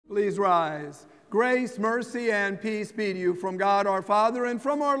Please rise. Grace, mercy, and peace be to you from God our Father and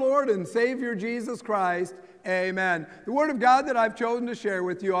from our Lord and Savior Jesus Christ. Amen. The Word of God that I've chosen to share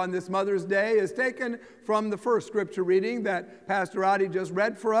with you on this Mother's Day is taken from the first scripture reading that Pastor Adi just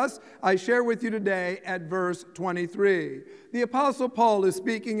read for us. I share with you today at verse 23. The Apostle Paul is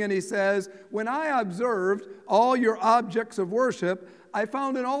speaking and he says, "When I observed all your objects of worship, I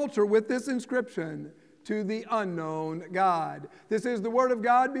found an altar with this inscription, to the unknown God." This is the Word of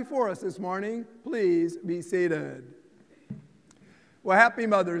God before us this morning. Please be seated. Well, happy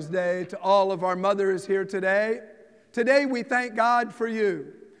Mother's Day to all of our mothers here today. Today we thank God for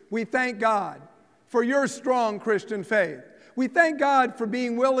you. We thank God for your strong Christian faith. We thank God for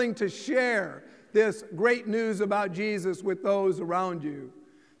being willing to share this great news about Jesus with those around you.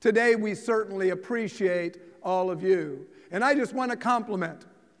 Today we certainly appreciate all of you. And I just want to compliment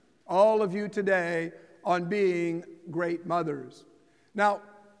all of you today on being great mothers. Now,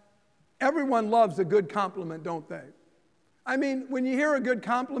 everyone loves a good compliment, don't they? I mean, when you hear a good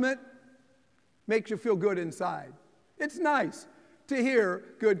compliment, makes you feel good inside. It's nice to hear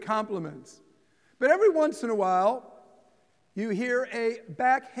good compliments. But every once in a while, you hear a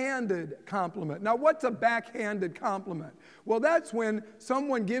backhanded compliment. Now, what's a backhanded compliment? Well, that's when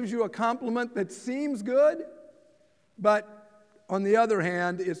someone gives you a compliment that seems good, but on the other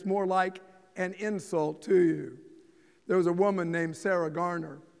hand, it's more like an insult to you. There was a woman named Sarah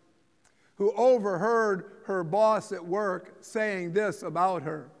Garner who overheard her boss at work saying this about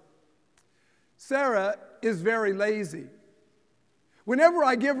her. "Sarah is very lazy. Whenever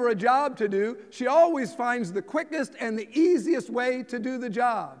I give her a job to do, she always finds the quickest and the easiest way to do the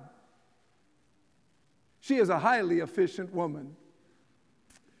job. She is a highly efficient woman."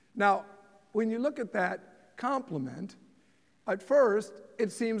 Now, when you look at that compliment, at first,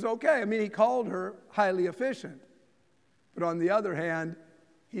 it seems okay. I mean, he called her highly efficient. But on the other hand,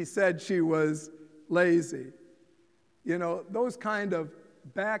 he said she was lazy. You know, those kind of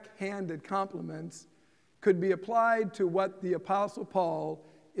backhanded compliments could be applied to what the Apostle Paul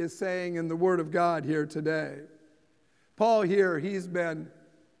is saying in the Word of God here today. Paul here, he's been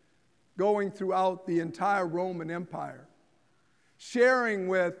going throughout the entire Roman Empire, sharing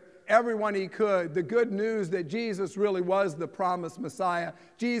with everyone he could the good news that Jesus really was the promised Messiah.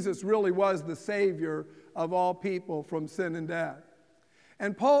 Jesus really was the Savior of all people from sin and death.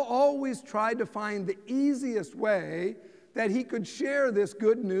 And Paul always tried to find the easiest way that he could share this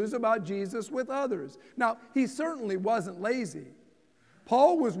good news about Jesus with others. Now, he certainly wasn't lazy.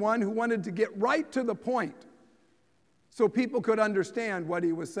 Paul was one who wanted to get right to the point so people could understand what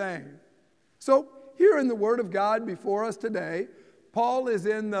he was saying. So, here in the Word of God before us today, Paul is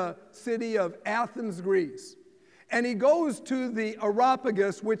in the city of Athens, Greece. And he goes to the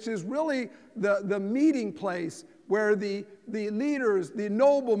Areopagus, which is really the meeting place where the leaders, the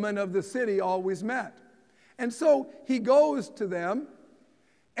noblemen of the city always met. And so he goes to them,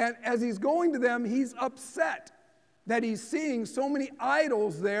 and as he's going to them, he's upset that he's seeing so many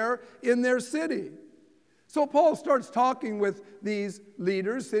idols there in their city. So Paul starts talking with these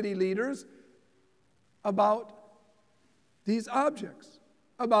leaders, city leaders, about these objects,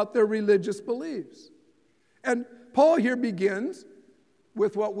 about their religious beliefs. And Paul here begins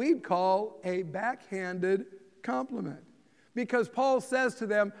with what we'd call a backhanded compliment. Because Paul says to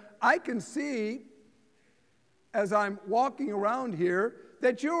them, "I can see, as I'm walking around here,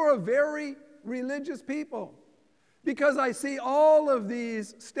 that you're a very religious people. Because I see all of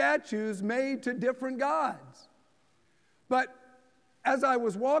these statues made to different gods. But as I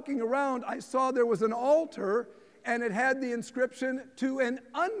was walking around, I saw there was an altar and it had the inscription, 'To an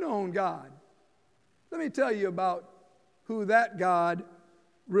unknown God.' Let me tell you about who that God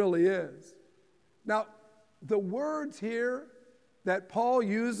really is." Now, the words here that Paul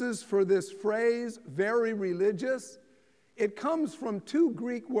uses for this phrase, very religious, it comes from two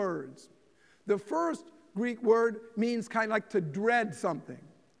Greek words. The first Greek word means kind of like to dread something.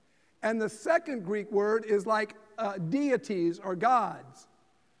 And the second Greek word is like deities or gods.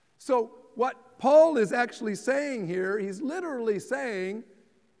 So what Paul is actually saying here, he's literally saying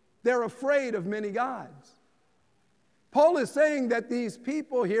they're afraid of many gods. Paul is saying that these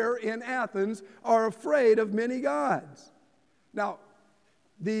people here in Athens are afraid of many gods. Now,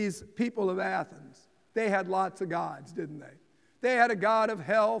 these people of Athens, they had lots of gods, didn't they? They had a god of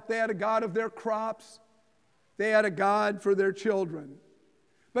health, they had a god of their crops, they had a god for their children.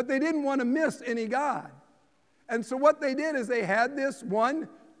 But they didn't want to miss any god. And so what they did is they had this one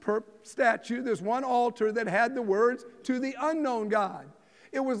statue, this one altar that had the words, "To the unknown God."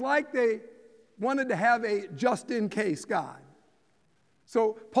 It was like they wanted to have a just-in-case God.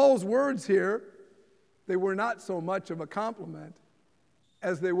 So Paul's words here, they were not so much of a compliment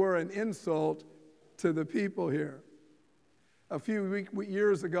as they were an insult to the people here. A few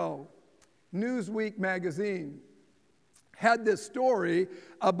years ago, Newsweek magazine had this story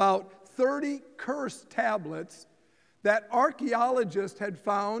about 30 cursed tablets that archaeologists had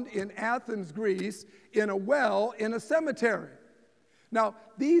found in Athens, Greece, in a well in a cemetery. Now,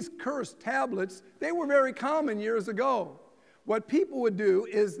 these cursed tablets, they were very common years ago. What people would do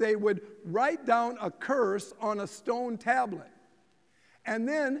is they would write down a curse on a stone tablet, and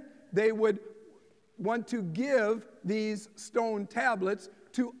then they would want to give these stone tablets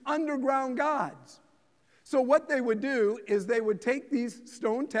to underground gods. So what they would do is they would take these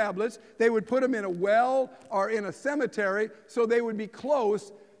stone tablets, they would put them in a well or in a cemetery so they would be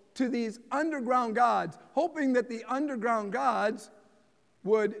close to these underground gods, hoping that the underground gods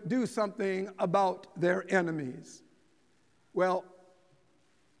would do something about their enemies. Well,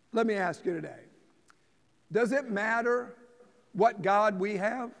 let me ask you today, does it matter what God we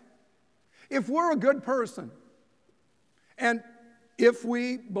have? If we're a good person, and if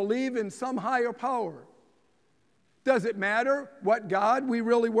we believe in some higher power, does it matter what God we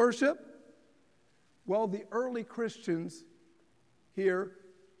really worship? Well, the early Christians here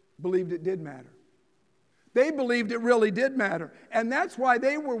believed it did matter. They believed it really did matter. And that's why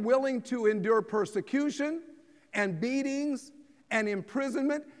they were willing to endure persecution and beatings and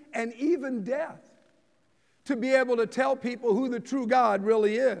imprisonment and even death to be able to tell people who the true God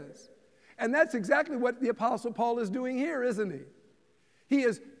really is. And that's exactly what the Apostle Paul is doing here, isn't he? He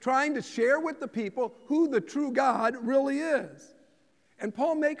is trying to share with the people who the true God really is. And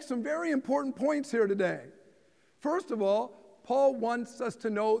Paul makes some very important points here today. First of all, Paul wants us to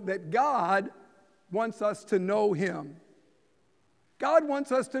know that God wants us to know him. God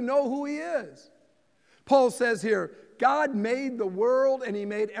wants us to know who he is. Paul says here, God made the world and he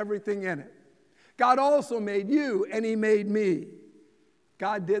made everything in it. God also made you and he made me.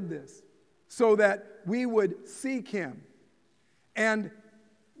 God did this so that we would seek him and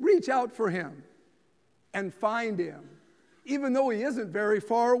reach out for him and find him, even though he isn't very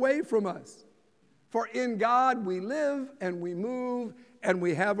far away from us. For in God we live and we move and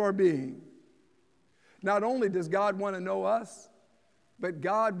we have our being. Not only does God want to know us, but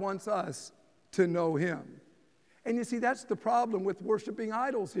God wants us to know him. And you see, that's the problem with worshiping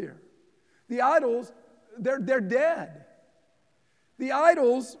idols here. The idols, they're dead. The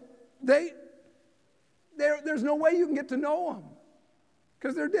idols, there's no way you can get to know them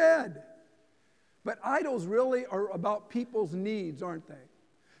because they're dead. But idols really are about people's needs, aren't they?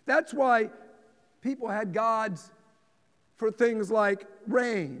 That's why people had gods for things like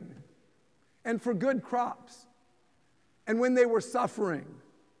rain and for good crops and when they were suffering.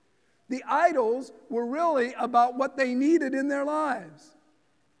 The idols were really about what they needed in their lives.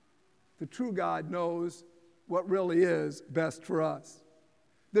 The true God knows what really is best for us.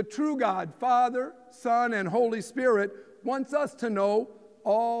 The true God, Father, Son, and Holy Spirit, wants us to know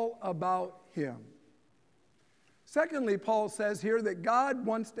all about him. Secondly, Paul says here that God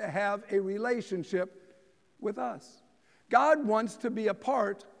wants to have a relationship with us. God wants to be a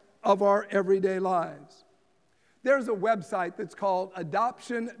part of our everyday lives. There's a website that's called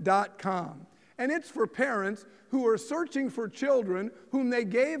adoption.com, and it's for parents who are searching for children whom they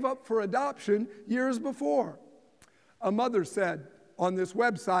gave up for adoption years before. A mother said on this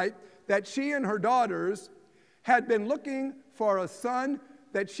website that she and her daughters had been looking for a son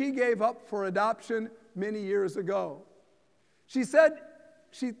that she gave up for adoption many years ago. She said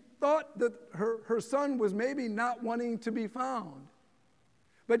she thought that her son was maybe not wanting to be found.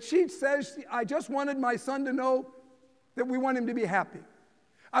 But she says, I just wanted my son to know that we want him to be happy.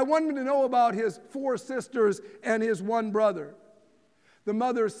 I want him to know about his 4 sisters and his 1 brother. The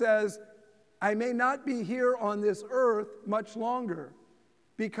mother says, I may not be here on this earth much longer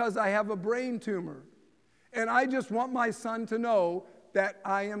because I have a brain tumor. And I just want my son to know that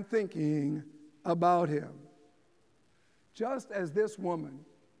I am thinking about him. Just as this woman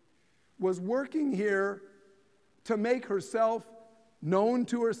was working here to make herself known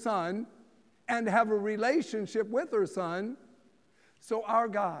to her son and have a relationship with her son, so our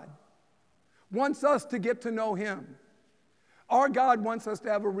God wants us to get to know him. Our God wants us to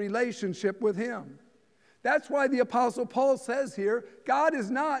have a relationship with him. That's why the Apostle Paul says here, God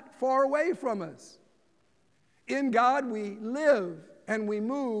is not far away from us. In God we live and we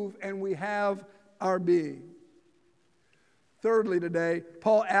move and we have our being. Thirdly today,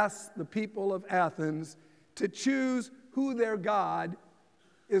 Paul asks the people of Athens to choose who their God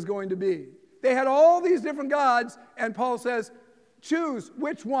is going to be. They had all these different gods, and Paul says, choose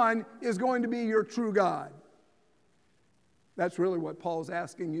which one is going to be your true God. That's really what Paul's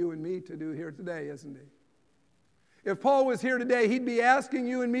asking you and me to do here today, isn't he? If Paul was here today, he'd be asking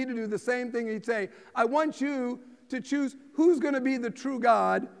you and me to do the same thing. He'd say, I want you to choose who's going to be the true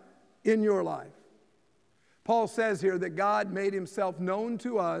God in your life. Paul says here that God made himself known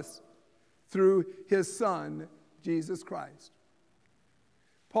to us through his Son, Jesus Christ.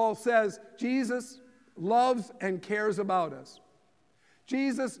 Paul says Jesus loves and cares about us.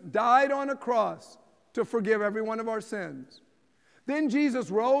 Jesus died on a cross to forgive every one of our sins. Then Jesus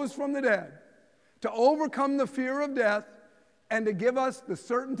rose from the dead to overcome the fear of death and to give us the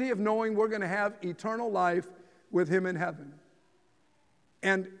certainty of knowing we're going to have eternal life with him in heaven.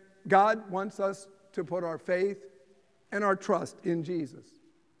 And God wants us to put our faith and our trust in Jesus,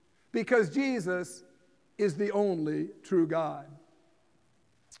 because Jesus is the only true God.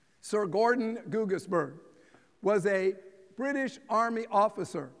 Sir Gordon Gugisberg was a British Army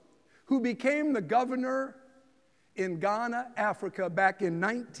officer who became the governor in Ghana, Africa, back in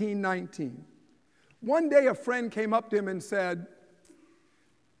 1919. One day a friend came up to him and said,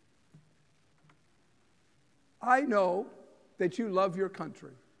 I know that you love your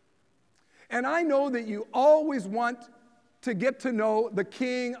country. And I know that you always want to get to know the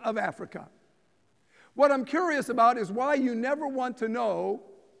king of Africa. What I'm curious about is why you never want to know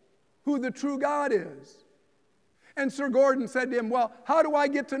who the true God is. And Sir Gordon said to him, well, how do I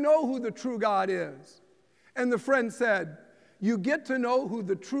get to know who the true God is? And the friend said, you get to know who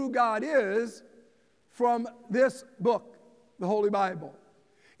the true God is from this book, the Holy Bible.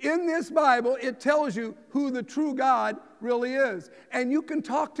 In this Bible, it tells you who the true God really is. And you can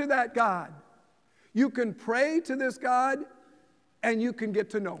talk to that God. You can pray to this God, and you can get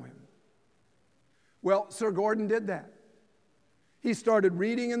to know him. Well, Sir Gordon did that. He started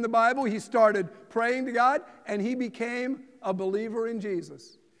reading in the Bible, he started praying to God, and he became a believer in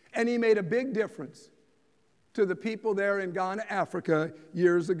Jesus. And he made a big difference to the people there in Ghana, Africa,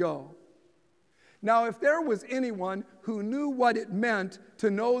 years ago. Now, if there was anyone who knew what it meant to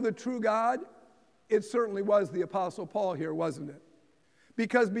know the true God, it certainly was the Apostle Paul here, wasn't it?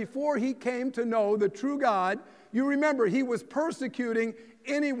 Because before he came to know the true God, you remember he was persecuting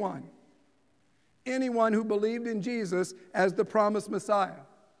anyone who believed in Jesus as the promised Messiah.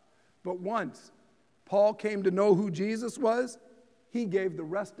 But once Paul came to know who Jesus was, he gave the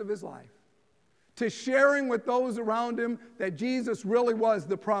rest of his life to sharing with those around him that Jesus really was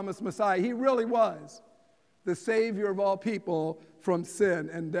the promised Messiah. He really was the Savior of all people from sin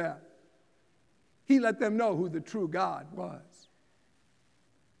and death. He let them know who the true God was.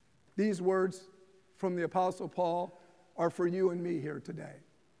 These words from the Apostle Paul are for you and me here today.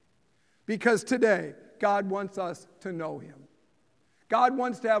 Because today, God wants us to know him. God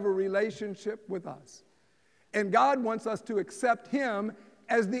wants to have a relationship with us. And God wants us to accept him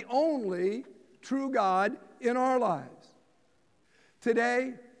as the only true God in our lives.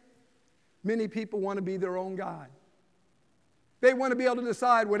 Today, many people want to be their own God. They want to be able to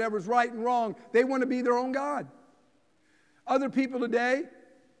decide whatever's right and wrong. They want to be their own God. Other people today,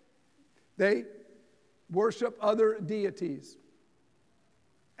 they worship other deities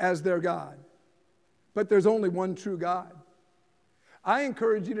as their God. But there's only one true God. I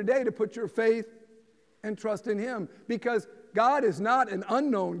encourage you today to put your faith and trust in him, because God is not an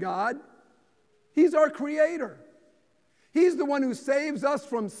unknown God. He's our creator. He's the one who saves us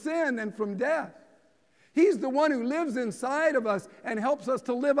from sin and from death. He's the one who lives inside of us and helps us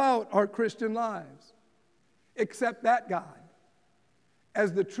to live out our Christian lives. Accept that God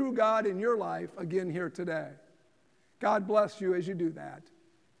as the true God in your life again here today. God bless you as you do that.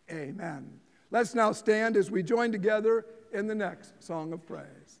 Amen. Let's now stand as we join together in the next song of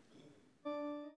praise.